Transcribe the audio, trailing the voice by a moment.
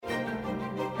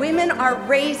Women are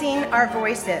raising our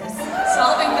voices.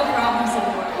 Solving the problems of the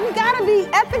world. You gotta be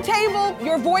at the table.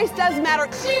 Your voice does matter.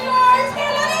 She roars,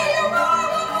 can I hear you roar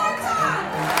one more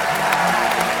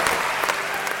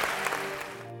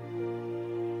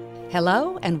time?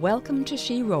 Hello and welcome to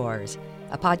She Roars,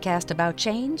 a podcast about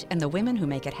change and the women who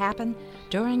make it happen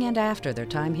during and after their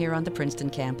time here on the Princeton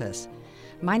campus.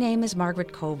 My name is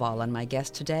Margaret Koval, and my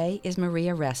guest today is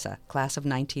Maria Ressa, class of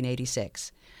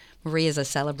 1986. Maria is a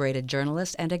celebrated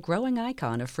journalist and a growing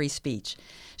icon of free speech.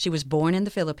 She was born in the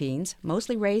Philippines,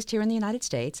 mostly raised here in the United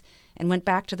States, and went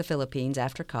back to the Philippines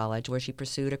after college, where she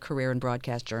pursued a career in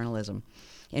broadcast journalism.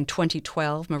 In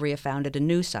 2012, Maria founded a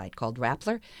news site called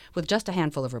Rappler with just a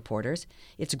handful of reporters.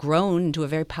 It's grown into a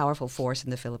very powerful force in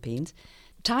the Philippines.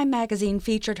 Time magazine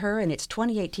featured her in its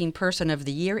 2018 Person of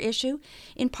the Year issue,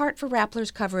 in part for Rappler's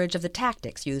coverage of the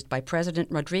tactics used by President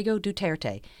Rodrigo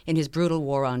Duterte in his brutal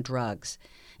war on drugs.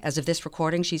 As of this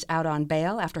recording, she's out on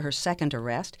bail after her second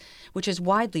arrest, which is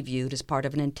widely viewed as part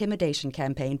of an intimidation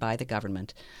campaign by the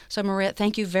government. So, Maria,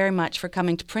 thank you very much for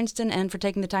coming to Princeton and for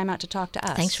taking the time out to talk to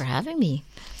us. Thanks for having me.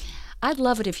 I'd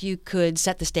love it if you could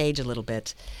set the stage a little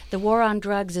bit. The war on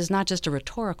drugs is not just a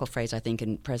rhetorical phrase, I think,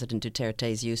 in President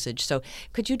Duterte's usage. So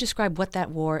could you describe what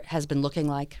that war has been looking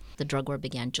like? The drug war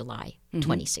began July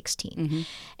 2016.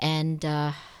 And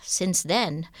since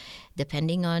then,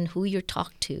 depending on who you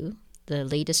talk to, the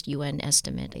latest UN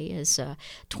estimate is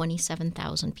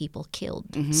 27,000 people killed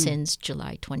since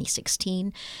July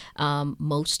 2016.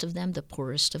 Most of them the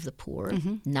poorest of the poor,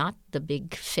 not the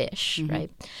big fish,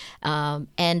 right?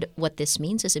 And what this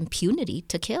means is impunity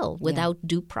to kill without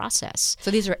due process. So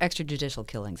these are extrajudicial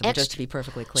killings, just to be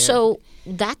perfectly clear. So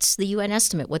that's the UN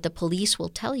estimate. What the police will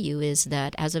tell you is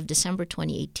that as of December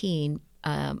 2018,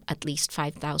 at least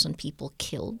 5,000 people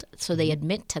killed. So they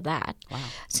admit to that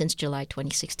since July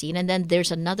 2016. And then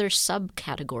there's another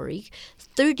subcategory,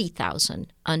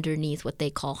 30,000 underneath what they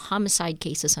call homicide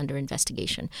cases under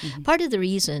investigation. Part of the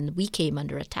reason we came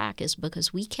under attack is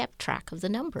because we kept track of the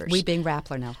numbers. We being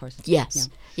Rappler now, of course. Yes.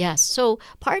 So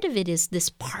part of it is this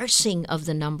parsing of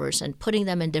the numbers and putting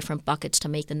them in different buckets to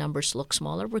make the numbers look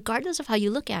smaller, regardless of how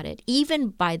you look at it, even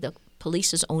by the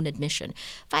police's own admission.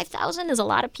 5,000 is a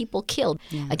lot of people killed.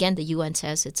 Again, the UN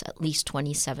says it's at least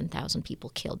 27,000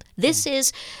 people killed. This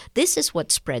is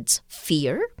what spreads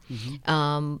fear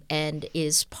and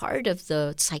is part of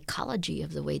the psychology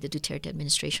of the way the Duterte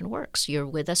administration works. You're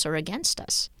with us or against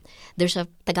us. There's a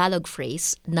Tagalog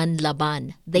phrase,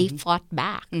 nanlaban. They fought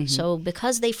back. So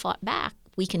because they fought back,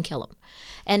 we can kill them.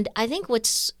 And I think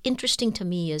what's interesting to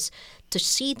me is to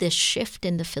see this shift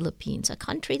in the Philippines, a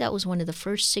country that was one of the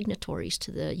first signatories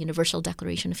to the Universal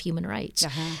Declaration of Human Rights,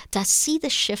 to see the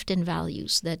shift in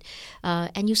values that,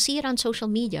 and you see it on social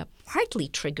media, partly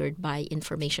triggered by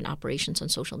information operations on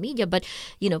social media, but,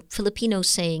 Filipinos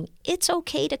saying it's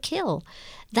okay to kill.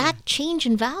 That change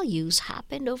in values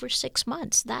happened over 6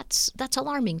 months. That's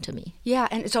alarming to me. Yeah,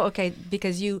 and so,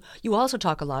 because you also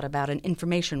talk a lot about an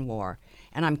information war,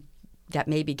 and that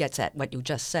maybe gets at what you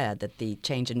just said, that the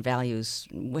change in values,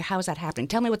 how is that happening?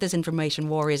 Tell me what this information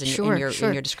war is in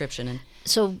your description.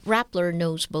 So Rappler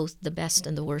knows both the best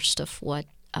and the worst of what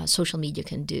social media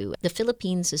can do. The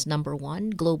Philippines is number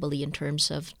one globally in terms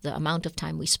of the amount of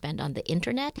time we spend on the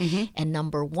internet and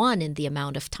number one in the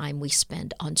amount of time we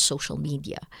spend on social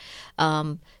media.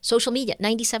 Social media,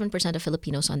 97% of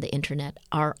Filipinos on the internet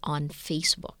are on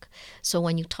Facebook. So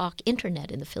when you talk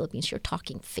internet in the Philippines, you're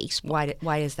talking Facebook.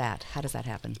 Why is that? How does that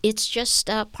happen? It's just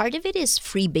part of it is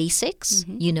free basics.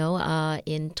 In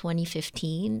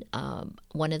 2015,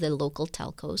 one of the local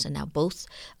telcos and now both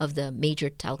of the major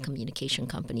telecommunication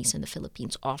companies in the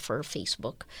Philippines offer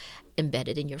Facebook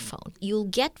embedded in your phone. You'll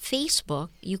get Facebook.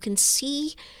 You can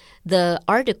see the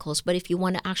articles, but if you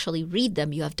want to actually read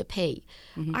them, you have to pay.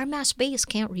 Our mass base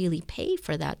can't really pay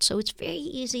for that, so it's very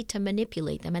easy to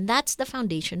manipulate them, and that's the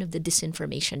foundation of the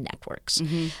disinformation networks.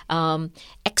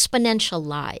 Exponential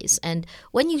lies, and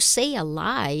when you say a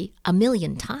lie a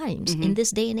million times in this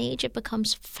day and age, it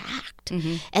becomes fact,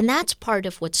 and that's part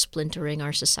of what's splintering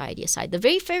our society aside. The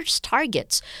very first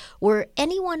targets were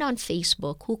anyone on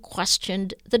Facebook who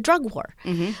questioned the drug war.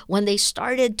 When they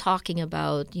started talking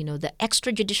about, the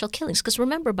extrajudicial killings, because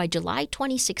remember, by July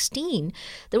 2016,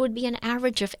 there would be an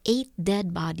average of 8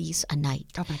 dead bodies a night.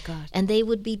 Oh my God! And they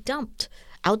would be dumped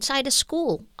outside a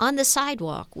school on the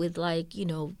sidewalk with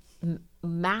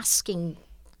masking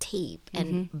tape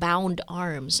and bound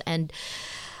arms, and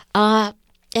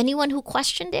anyone who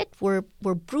questioned it were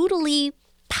brutally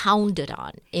pounded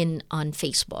on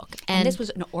Facebook. And this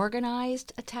was an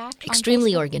organized attack?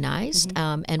 Extremely organized.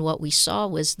 And what we saw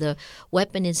was the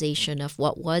weaponization of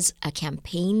what was a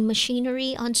campaign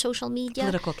machinery on social media.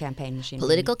 Political campaign machinery.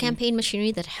 Political campaign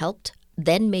machinery that helped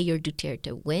then Mayor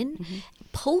Duterte win.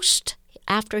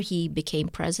 After he became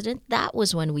president, that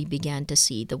was when we began to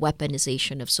see the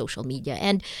weaponization of social media.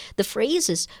 And the phrase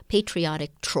is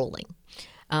patriotic trolling.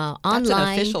 That's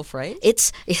Online, an official phrase?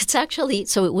 It's actually,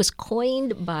 so it was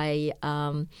coined by,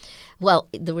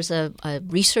 there was a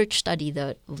research study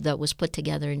that was put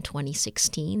together in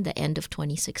 2016, the end of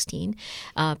 2016.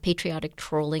 Patriotic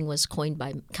trolling was coined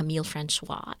by Camille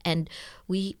Francois. And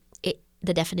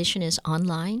the definition is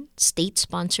online,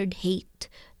 state-sponsored hate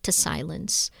to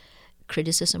silence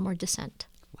criticism or dissent.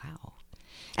 Wow.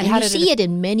 And you see it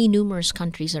in numerous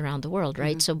countries around the world,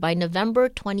 right? So by November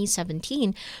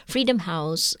 2017, Freedom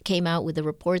House came out with a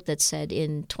report that said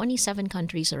in 27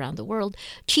 countries around the world,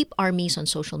 cheap armies on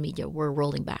social media were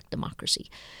rolling back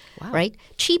democracy. Wow. Right?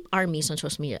 Cheap armies on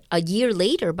social media. A year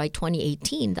later, by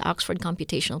 2018, the Oxford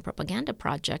Computational Propaganda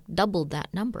Project doubled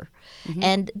that number.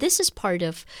 And this is part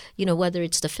of, whether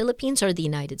it's the Philippines or the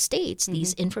United States,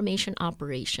 these information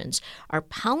operations are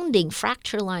pounding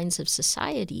fracture lines of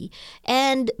society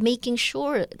and making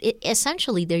sure,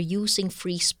 essentially, they're using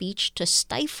free speech to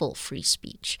stifle free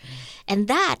speech. And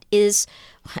that is,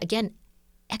 again,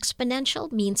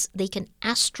 exponential means they can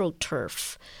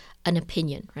astroturf an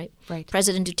opinion, right? Right.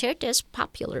 President Duterte is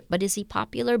popular, but is he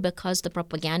popular because the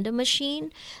propaganda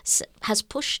machine has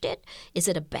pushed it? Is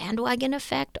it a bandwagon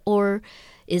effect, or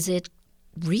is it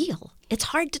real? It's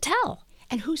hard to tell.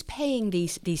 And who's paying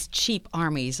these cheap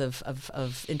armies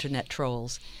of internet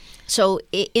trolls? So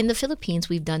in the Philippines,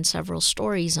 we've done several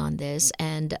stories on this,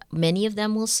 and many of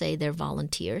them will say they're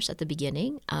volunteers at the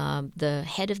beginning. The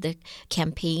head of the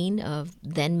campaign of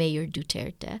then Mayor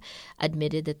Duterte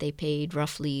admitted that they paid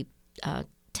roughly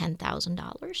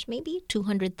 $10,000, maybe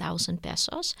 200,000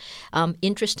 pesos.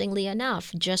 Interestingly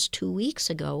enough, just 2 weeks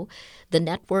ago, the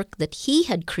network that he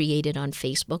had created on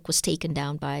Facebook was taken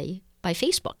down by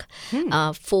Facebook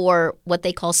for what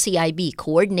they call CIB,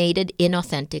 Coordinated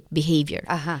Inauthentic Behavior.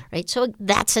 Right? So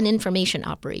that's an information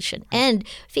operation. And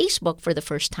Facebook, for the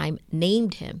first time,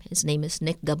 named him. His name is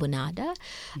Nick Gabonada.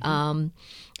 And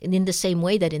in the same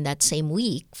way that in that same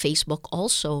week, Facebook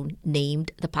also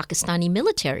named the Pakistani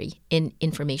military in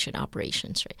information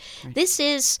operations. Right? This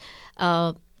is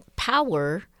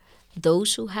power.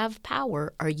 Those who have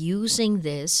power are using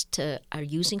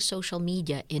social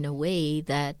media in a way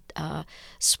that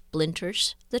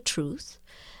splinters the truth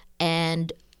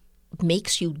and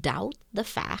makes you doubt the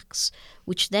facts,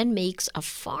 which then makes a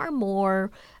far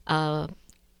more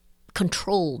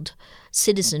controlled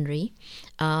citizenry.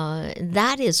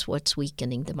 That is what's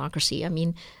weakening democracy. I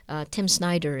mean, Tim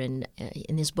Snyder in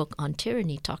his book On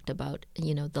Tyranny talked about,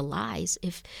 the lies.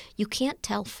 If you can't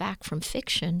tell fact from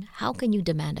fiction, how can you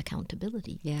demand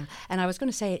accountability? Yeah, and I was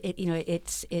going to say,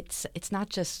 it's not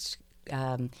just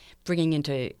bringing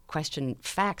into question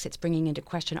facts, it's bringing into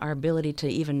question our ability to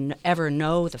even ever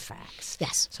know the facts.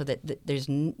 Yes. So that there's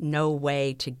no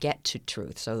way to get to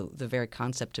truth. So the very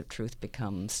concept of truth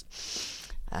becomes,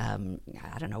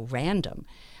 random.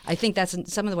 I think that's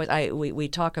some of the ways we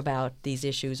talk about these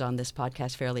issues on this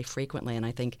podcast fairly frequently, and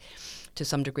I think to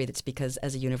some degree that's because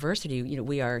as a university,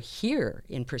 we are here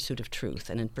in pursuit of truth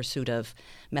and in pursuit of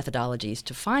methodologies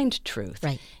to find truth.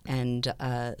 Right. And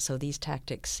so these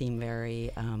tactics seem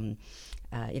very,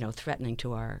 threatening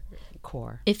to our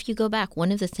core. If you go back,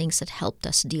 one of the things that helped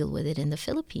us deal with it in the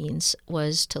Philippines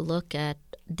was to look at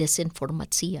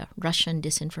disinformatia, Russian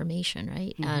disinformation,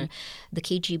 right? The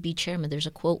KGB chairman, there's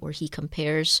a quote where he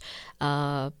compares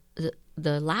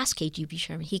the last KGB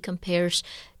chairman, he compares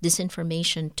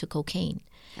disinformation to cocaine.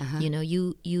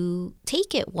 You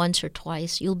take it once or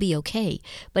twice, you'll be okay.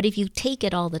 But if you take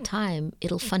it all the time,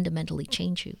 it'll fundamentally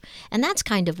change you. And that's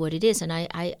kind of what it is. And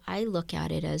I look at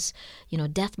it as,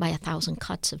 death by 1,000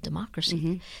 cuts of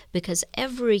democracy. Because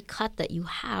every cut that you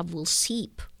have will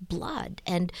seep blood.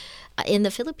 And in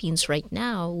the Philippines right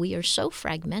now, we are so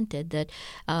fragmented that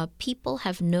people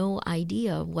have no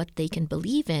idea what they can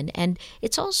believe in. And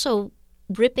it's also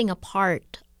ripping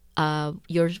apart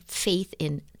your faith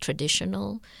in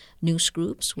traditional news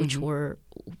groups, which were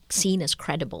seen as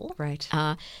credible, right?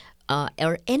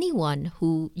 Or anyone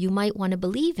who you might want to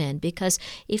believe in, because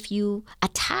if you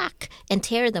attack and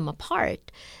tear them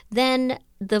apart, then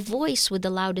the voice with the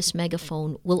loudest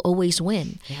megaphone will always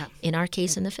win. Yeah. In our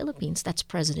case in the Philippines, that's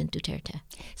President Duterte.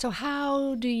 So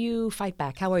how do you fight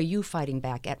back? How are you fighting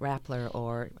back at Rappler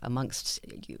or amongst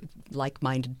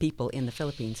like-minded people in the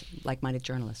Philippines, like-minded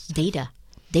journalists? Data.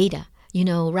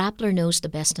 Rappler knows the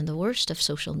best and the worst of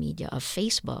social media, of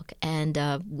Facebook. And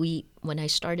when I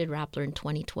started Rappler in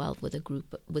 2012 with a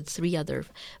group with 3 other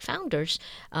founders,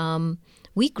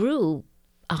 we grew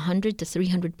 100 to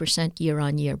 300% year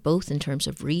on year, both in terms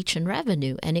of reach and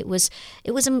revenue. And it was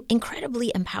incredibly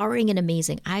empowering and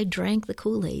amazing. I drank the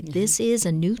Kool-Aid. Mm-hmm. This is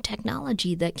a new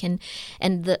technology that can,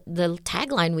 and the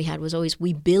tagline we had was always,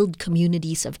 we build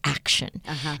communities of action.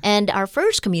 Uh-huh. And our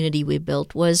first community we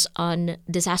built was on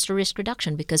disaster risk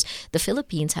reduction, because the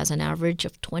Philippines has an average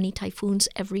of 20 typhoons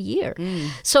every year.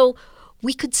 So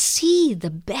we could see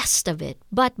the best of it.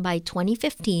 But by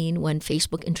 2015, when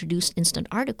Facebook introduced instant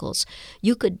articles,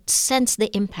 you could sense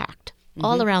the impact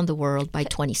all around the world by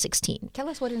 2016. Tell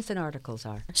us what instant articles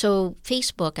are. So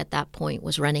Facebook at that point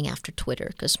was running after Twitter,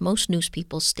 because most news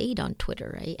people stayed on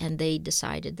Twitter, right? And they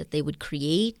decided that they would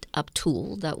create a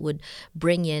tool that would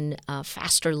bring in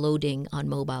faster loading on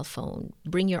mobile phone,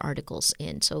 bring your articles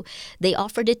in. So they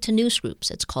offered it to news groups.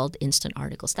 It's called instant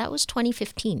articles. That was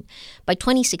 2015. By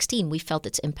 2016, we felt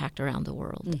its impact around the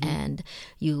world. And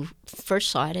you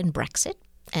first saw it in Brexit.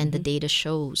 And the data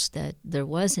shows that there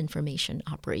was information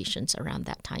operations around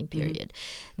that time period.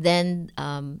 Then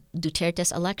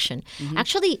Duterte's election.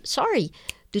 Actually,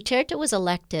 Duterte was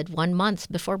elected 1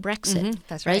 month before Brexit.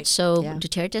 That's right. So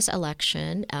Duterte's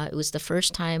election, it was the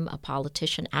first time a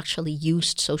politician actually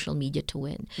used social media to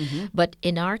win. But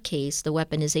in our case, the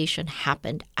weaponization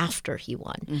happened after he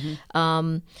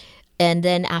won. And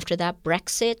then after that,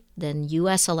 Brexit, then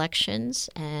U.S. elections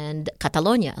and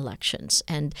Catalonia elections.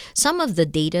 And some of the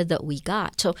data that we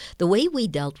got, so the way we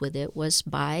dealt with it was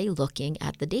by looking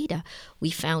at the data. We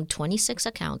found 26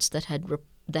 accounts that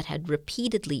had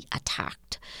repeatedly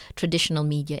attacked traditional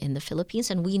media in the Philippines,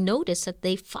 and we noticed that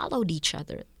they followed each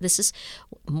other. This is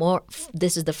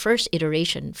the first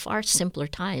iteration, far simpler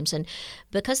times, and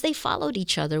because they followed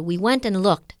each other, we went and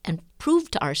looked and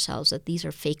proved to ourselves that these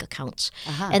are fake accounts.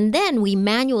 And then we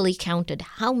manually counted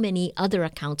how many other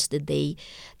accounts did they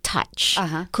touch,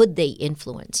 could they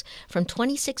influence. From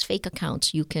 26 fake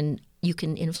accounts, you can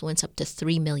influence up to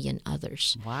 3 million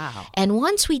others. Wow. And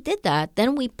once we did that,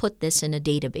 then we put this in a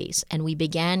database and we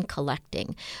began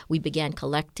collecting. We began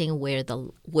collecting where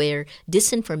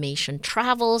disinformation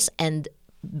travels and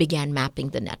began mapping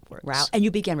the networks. Wow. And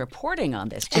you began reporting on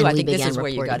this, too. I think this is where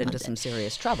you got into some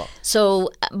serious trouble.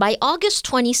 So by August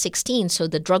 2016, so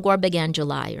the drug war began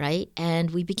July, right?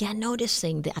 And we began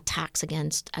noticing the attacks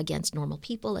against normal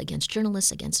people, against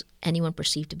journalists, against anyone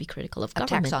perceived to be critical of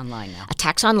government. Attacks online now.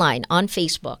 Attacks online, on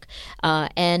Facebook.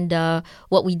 And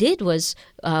what we did was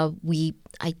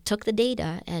I took the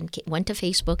data and went to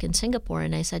Facebook in Singapore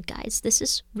and I said, guys, this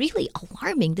is really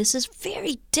alarming. This is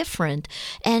very different.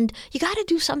 And you got to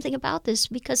do something about this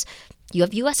because you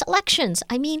have U.S. elections.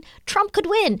 I mean, Trump could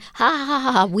win. Ha, ha,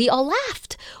 ha, ha. We all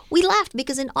laughed. We laughed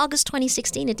because in August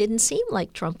 2016, it didn't seem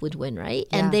like Trump would win, right?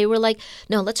 Yeah. And they were like,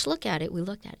 no, let's look at it. We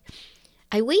looked at it.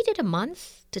 I waited a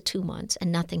month to 2 months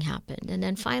and nothing happened. And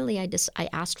then finally I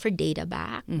asked for data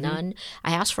back, none.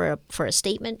 I asked for a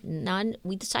statement, none.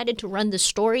 We decided to run the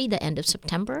story the end of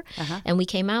September, and we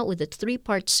came out with a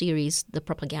 3-part series, The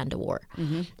Propaganda War.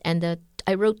 And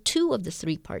I wrote 2 of the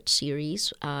 3-part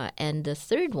series, and the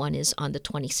third one is on the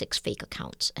 26 fake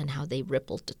accounts and how they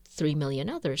rippled to 3 million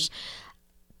others.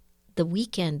 The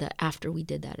weekend after we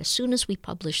did that, as soon as we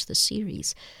published the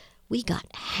series, we got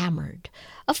hammered.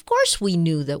 Of course we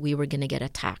knew that we were going to get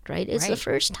attacked, right? It's the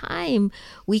first time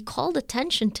we called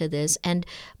attention to this.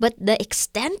 But the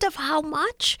extent of how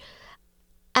much,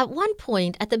 at one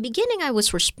point, at the beginning, I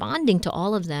was responding to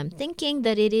all of them, thinking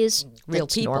that it is real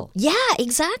people. Yeah,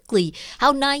 exactly.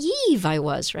 How naive I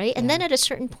was, right? And then at a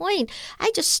certain point, I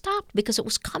just stopped because it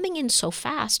was coming in so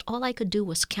fast. All I could do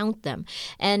was count them.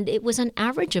 And it was an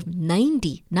average of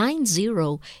 90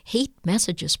 hate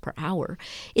messages per hour.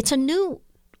 It's a new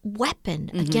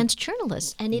weapon against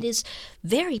journalists, and it is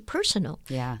very personal.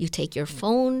 Yeah. You take your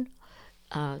phone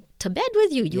to bed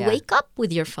with you. You wake up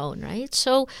with your phone, right?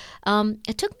 So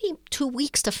it took me 2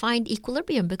 weeks to find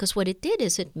equilibrium because what it did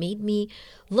is it made me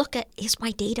look at, is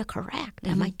my data correct?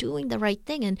 Am I doing the right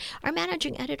thing? And our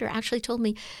managing editor actually told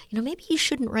me, maybe you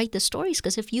shouldn't write the stories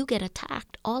because if you get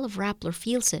attacked, all of Rappler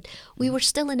feels it. We were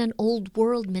still in an old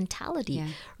world mentality,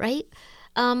 right?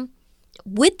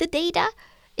 With the data,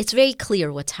 it's very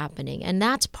clear what's happening, and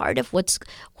that's part of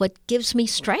what gives me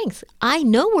strength. I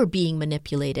know we're being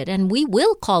manipulated, and we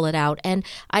will call it out, and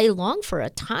I long for a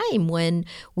time when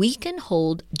we can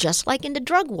hold, just like in the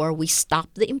drug war, we stop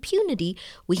the impunity,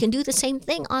 we can do the same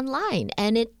thing online,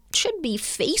 and should be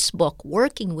Facebook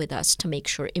working with us to make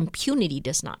sure impunity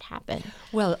does not happen.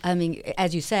 Well, I mean,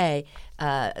 as you say,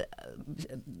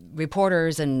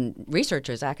 reporters and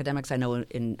researchers, academics I know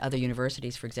in other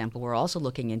universities, for example, were also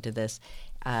looking into this,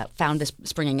 found this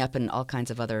springing up in all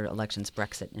kinds of other elections,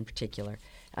 Brexit in particular.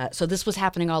 So this was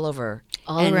happening all over.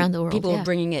 All around the world, People yeah. were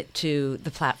bringing it to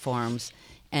the platforms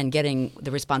and getting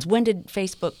the response. When did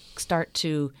Facebook start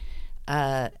to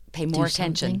pay more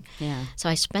attention? Yeah. So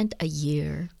I spent a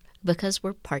year, because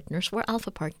we're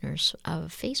alpha partners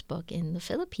of Facebook in the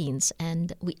Philippines.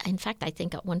 And in fact, I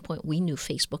think at one point we knew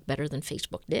Facebook better than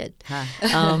Facebook did.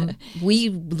 We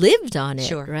lived on it,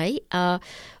 Sure. right?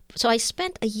 So I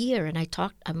spent a year, and I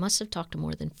must have talked to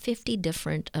more than 50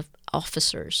 different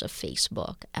officers of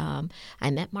Facebook. I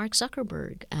met Mark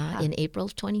Zuckerberg in April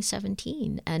of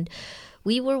 2017, and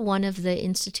we were one of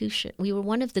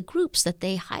the groups that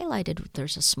they highlighted.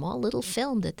 There's a small little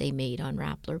film that they made on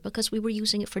Rappler because we were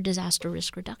using it for disaster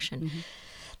risk reduction. Mm-hmm.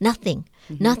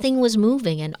 Nothing was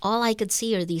moving, and all I could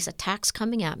see are these attacks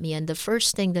coming at me. And the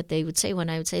first thing that they would say when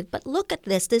I would say, "But look at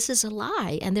this is a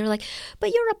lie," and they're like,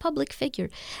 "But you're a public figure."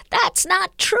 That's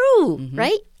not true,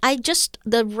 right?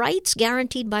 The rights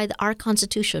guaranteed by our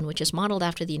Constitution, which is modeled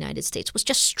after the United States, was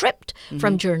just stripped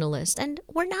from journalists. And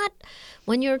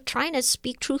when you're trying to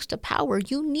speak truth to power,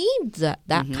 you need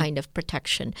that kind of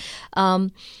protection.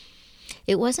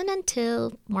 It wasn't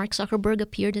until Mark Zuckerberg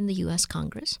appeared in the U.S.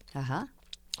 Congress. Uh-huh.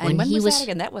 And when was that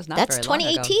again? That was not that's very long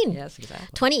 2018. ago. Yes, exactly.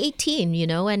 2018,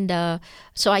 and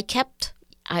so I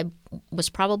was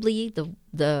probably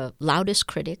the loudest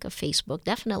critic of Facebook,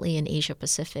 definitely in Asia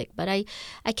Pacific. But I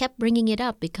kept bringing it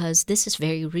up because this is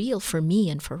very real for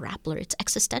me and for Rappler. It's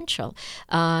existential.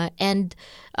 And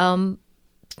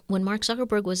when Mark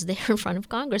Zuckerberg was there in front of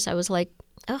Congress, I was like,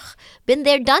 ugh, been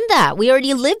there, done that. We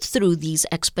already lived through these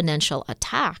exponential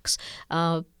attacks.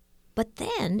 But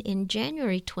then in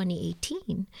January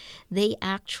 2018, they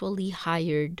actually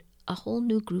hired a whole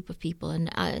new group of people.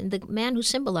 And the man who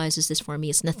symbolizes this for me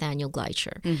is Nathaniel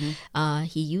Gleicher. Mm-hmm.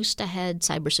 He used to head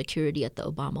cybersecurity at the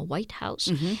Obama White House.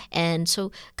 Mm-hmm. And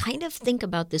so kind of think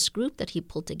about this group that he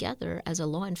pulled together as a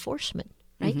law enforcement.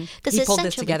 Right? Mm-hmm. He pulled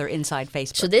this together inside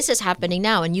Facebook. So this is happening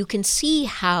now. And you can see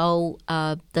how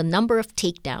the number of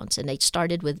takedowns, and they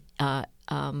started with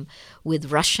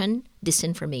Russian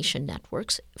disinformation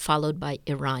networks, followed by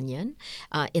Iranian.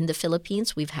 In the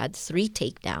Philippines, we've had 3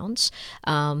 takedowns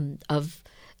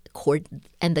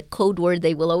and the code word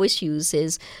they will always use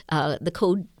is the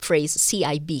code phrase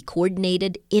CIB,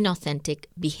 coordinated inauthentic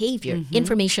behavior,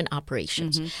 information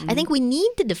operations. I think we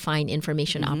need to define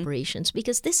information operations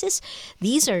because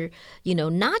these are,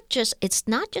 it's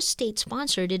not just state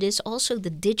sponsored, it is also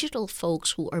the digital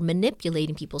folks who are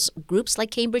manipulating people's groups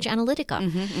like Cambridge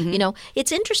Analytica.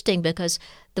 It's interesting because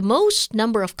the most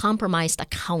number of compromised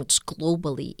accounts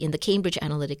globally in the Cambridge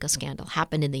Analytica scandal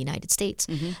happened in the United States.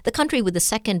 The country with the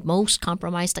second most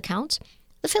compromised accounts,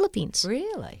 the Philippines.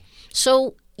 Really?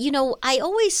 So, I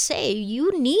always say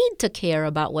you need to care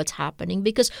about what's happening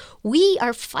because we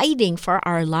are fighting for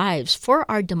our lives, for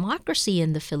our democracy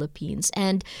in the Philippines.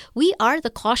 And we are the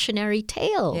cautionary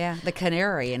tale. Yeah, the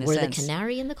canary in a sense. sense. We're the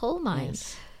canary in the coal mine.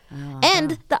 Yes.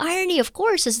 And the irony, of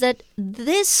course, is that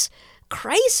this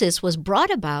crisis was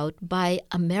brought about by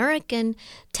American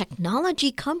technology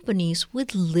companies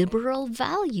with liberal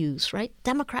values, right?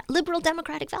 Liberal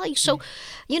democratic values. So,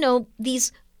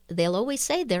 they'll always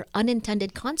say they're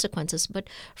unintended consequences, but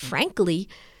frankly,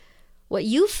 what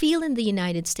you feel in the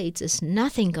United States is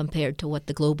nothing compared to what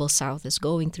the global South is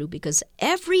going through because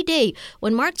every day,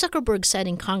 when Mark Zuckerberg said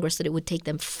in Congress that it would take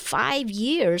them 5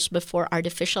 years before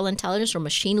artificial intelligence or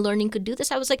machine learning could do this,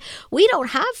 I was like, we don't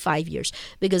have 5 years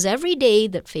because every day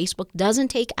that Facebook doesn't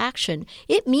take action,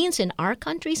 it means in our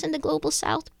countries in the global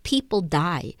South, people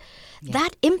die. Yeah.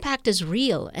 That impact is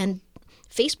real, and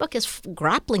Facebook is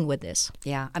grappling with this.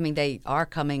 Yeah, I mean, they are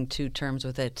coming to terms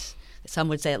with it. Some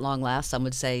would say at long last. Some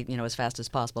would say, as fast as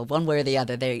possible. One way or the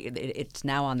other, it's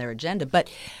now on their agenda.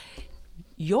 But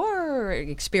your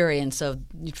experience of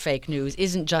fake news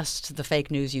isn't just the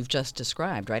fake news you've just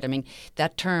described, right? I mean,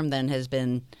 that term then has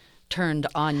been turned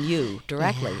on you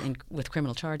directly with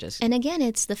criminal charges. And again,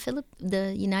 it's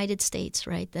the United States,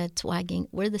 right? That's wagging.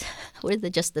 We're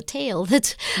just the tail.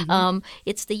 That's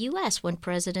it's the U.S. When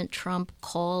President Trump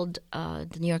called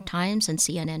the New York Times and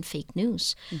CNN fake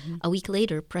news. A week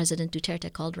later, President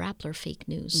Duterte called Rappler fake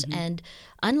news. And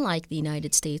unlike the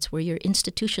United States, where your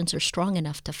institutions are strong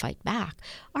enough to fight back,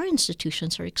 our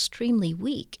institutions are extremely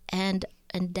weak. And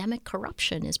endemic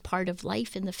corruption is part of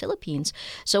life in the Philippines.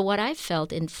 So what I've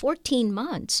felt in 14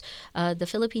 months, the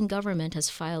Philippine government has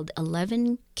filed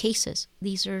 11 cases.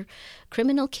 These are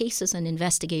criminal cases and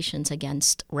investigations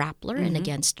against Rappler and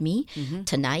against me.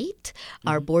 Tonight,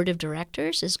 our board of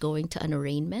directors is going to an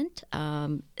arraignment.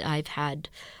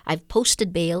 I've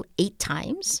posted bail 8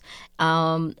 times.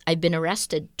 I've been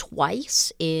arrested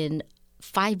twice in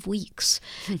 5 weeks,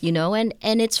 and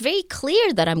it's very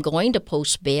clear that I'm going to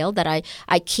post bail, that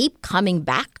I keep coming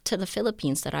back to the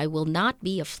Philippines, that I will not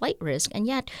be a flight risk. And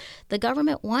yet the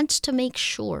government wants to make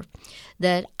sure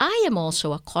that I am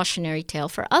also a cautionary tale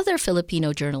for other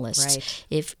Filipino journalists. Right.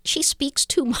 If she speaks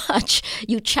too much,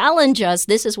 you challenge us,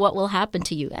 this is what will happen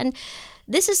to you. And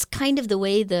this is kind of the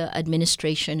way the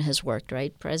administration has worked,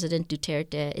 right? President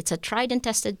Duterte, it's a tried and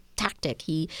tested tactic.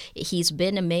 He's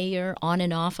been a mayor on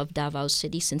and off of Davao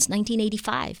City since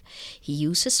 1985. He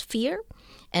uses fear,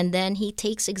 and then he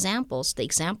takes examples. The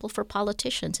example for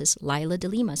politicians is Laila de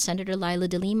Lima. Senator Laila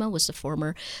de Lima was the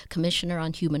former Commissioner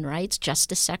on Human Rights,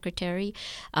 Justice Secretary.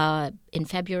 In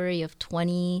February of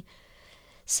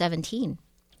 2017,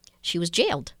 she was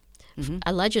jailed.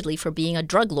 Allegedly for being a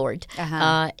drug lord.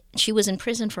 She was in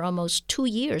prison for almost 2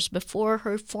 years before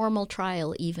her formal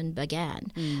trial even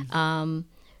began.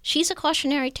 She's a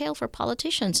cautionary tale for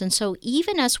politicians. And so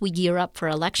even as we gear up for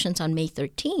elections on May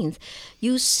 13th,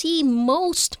 you see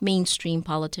most mainstream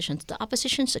politicians, the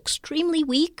opposition's extremely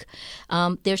weak.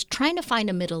 They're trying to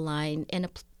find a middle line and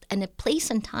a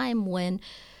place and time when,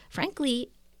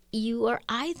 frankly, you are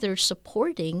either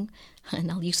supporting, and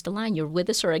I'll use the line, you're with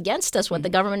us or against us, what the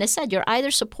government has said. You're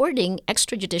either supporting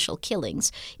extrajudicial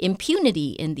killings,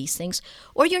 impunity in these things,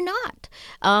 or you're not.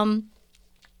 And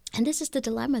this is the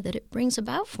dilemma that it brings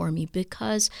about for me,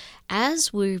 because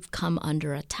as we've come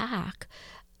under attack,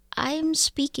 I'm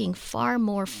speaking far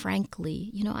more frankly.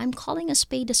 I'm calling a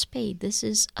spade a spade. This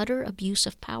is utter abuse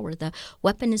of power. The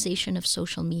weaponization of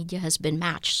social media has been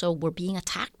matched. So we're being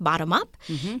attacked bottom up,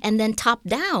 and then top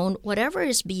down, whatever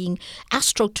is being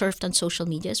astroturfed on social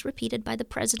media is repeated by the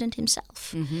president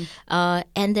himself.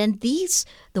 And then the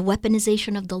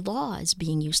weaponization of the law is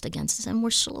being used against us, and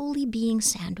we're slowly being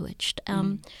sandwiched.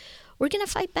 We're going to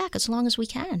fight back as long as we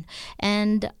can.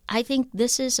 And I think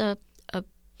this is a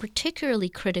particularly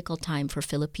critical time for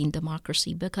Philippine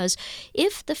democracy, because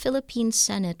if the Philippine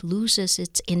Senate loses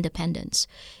its independence,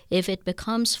 if it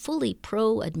becomes fully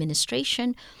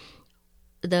pro-administration,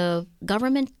 the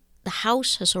government, the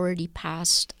House has already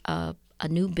passed a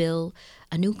new bill,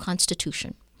 a new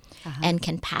constitution, and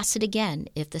can pass it again.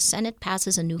 If the Senate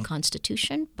passes a new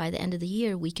constitution, by the end of the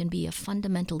year, we can be a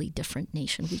fundamentally different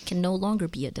nation. We can no longer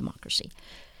be a democracy.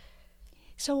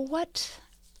 So what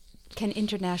can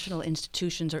international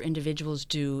institutions or individuals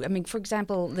do? I mean, for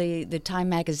example, the Time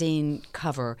magazine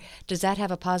cover, does that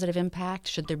have a positive impact?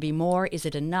 Should there be more? Is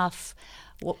it enough?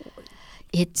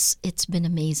 It's been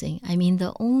amazing. I mean,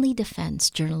 the only defense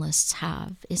journalists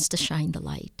have is to shine the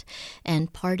light.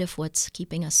 And part of what's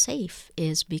keeping us safe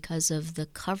is because of the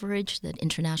coverage that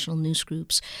international news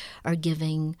groups are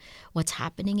giving what's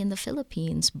happening in the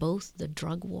Philippines, both the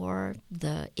drug war,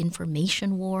 the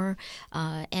information war,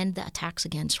 and the attacks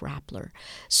against Rappler.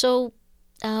 So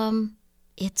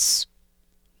it's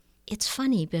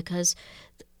funny because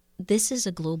this is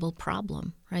a global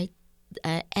problem, right?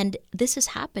 And this is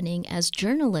happening as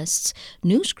journalists,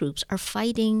 news groups are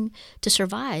fighting to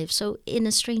survive. So in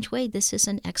a strange way, this is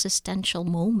an existential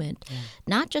moment,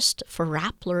 not just for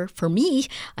Rappler, for me.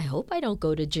 I hope I don't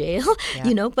go to jail,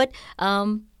 but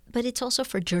it's also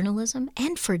for journalism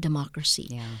and for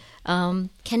democracy.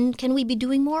 Can we be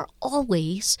doing more?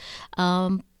 Always.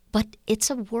 But it's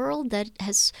a world that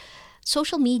has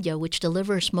social media, which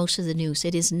delivers most of the news,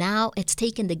 it's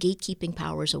taken the gatekeeping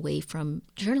powers away from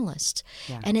journalists.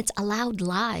 And it's allowed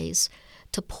lies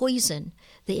to poison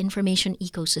the information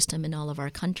ecosystem in all of our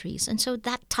countries. And so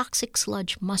that toxic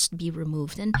sludge must be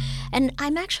removed. And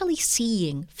I'm actually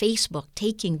seeing Facebook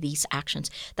taking these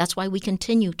actions. That's why we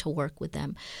continue to work with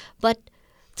them. But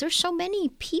there's so many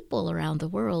people around the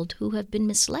world who have been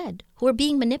misled, who are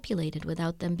being manipulated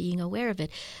without them being aware of it.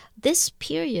 This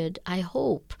period, I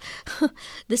hope,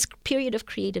 this period of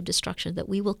creative destruction, that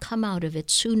we will come out of it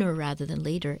sooner rather than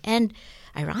later. And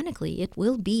ironically, it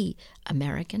will be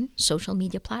American social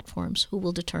media platforms who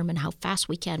will determine how fast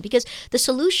we can. Because the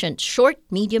solution, short,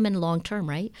 medium, and long term,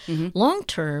 right? Long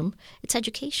term, it's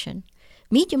education.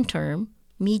 Medium term,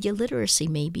 media literacy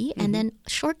maybe. And then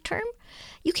short term,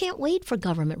 you can't wait for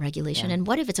government regulation. And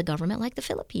what if it's a government like the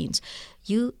Philippines?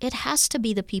 It has to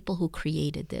be the people who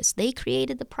created this. They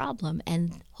created the problem,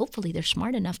 and hopefully they're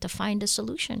smart enough to find a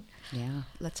solution. Yeah,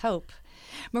 let's hope.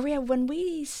 Maria, when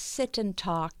we sit and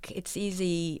talk, it's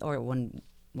easy, or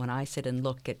when I sit and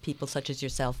look at people such as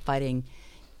yourself fighting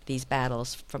these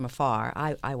battles from afar,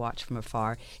 I watch from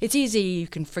afar. It's easy, you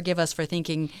can forgive us for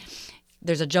thinking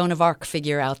there's a Joan of Arc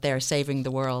figure out there saving the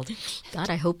world.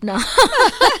 God, I hope not.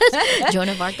 Joan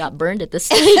of Arc got burned at the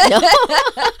stake. No.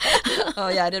 Oh,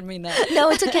 yeah, I didn't mean that.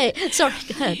 No, it's okay. Sorry,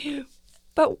 go ahead.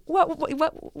 But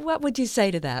what would you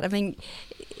say to that? I mean,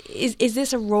 is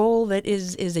this a role that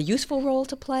is a useful role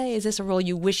to play? Is this a role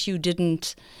you wish you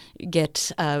didn't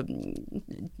get,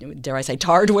 dare I say,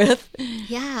 tarred with?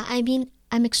 Yeah, I mean,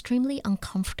 I'm extremely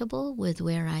uncomfortable with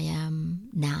where I am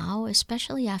now,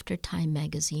 especially after Time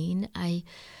magazine.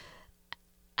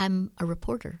 I'm a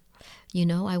reporter. You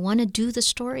know, I want to do the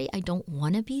story. I don't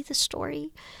want to be the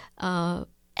story.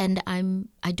 And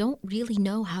I don't really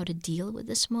know how to deal with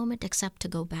this moment except to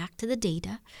go back to the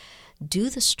data, do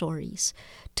the stories,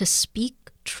 to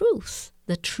speak truth,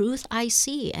 the truth I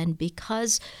see. And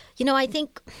because, you know, I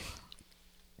think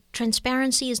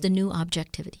transparency is the new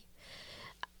objectivity.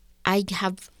 I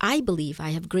believe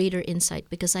I have greater insight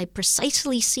because I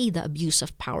precisely see the abuse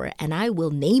of power, and I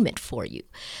will name it for you.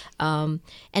 And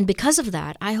because of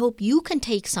that, I hope you can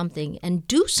take something and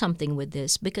do something with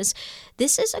this, because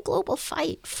this is a global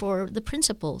fight for the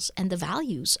principles and the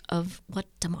values of what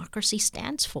democracy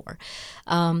stands for.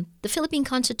 The Philippine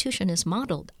Constitution is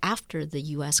modeled after the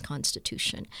U.S.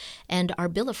 Constitution, and our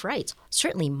Bill of Rights,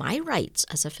 certainly my rights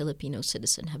as a Filipino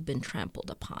citizen, have been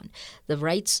trampled upon. The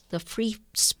rights, the free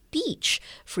speech,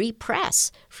 free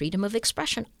press, freedom of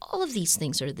expression, all of these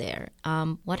things are there.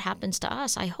 What happens to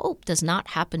us, I hope, does not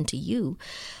happen to you.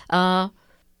 The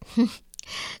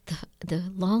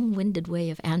long-winded way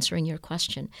of answering your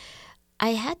question, I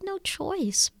had no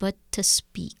choice but to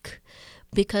speak,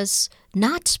 because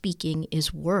not speaking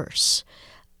is worse.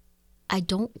 I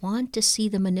don't want to see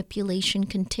the manipulation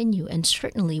continue, and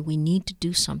certainly we need to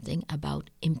do something about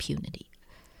impunity.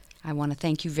 I want to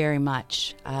thank you very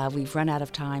much. We've run out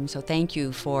of time, so thank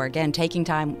you for, again, taking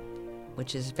time,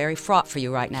 which is very fraught for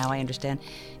you right now, I understand,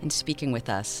 and speaking with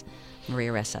us,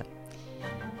 Maria Ressa.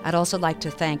 I'd also like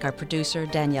to thank our producer,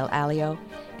 Danielle Alio,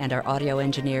 and our audio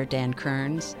engineer, Dan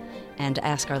Kearns, and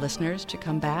ask our listeners to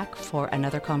come back for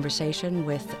another conversation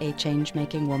with a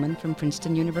change-making woman from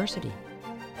Princeton University.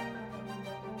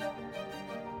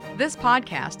 This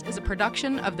podcast is a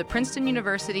production of the Princeton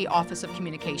University Office of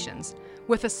Communications,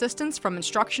 with assistance from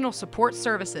Instructional Support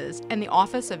Services and the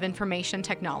Office of Information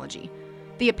Technology.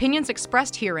 The opinions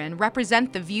expressed herein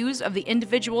represent the views of the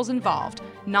individuals involved,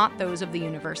 not those of the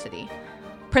university.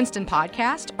 Princeton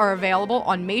podcasts are available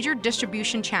on major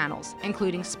distribution channels,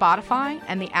 including Spotify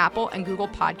and the Apple and Google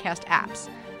Podcast apps.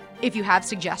 If you have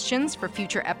suggestions for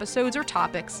future episodes or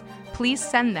topics, please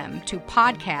send them to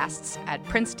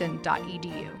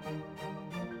podcasts@princeton.edu.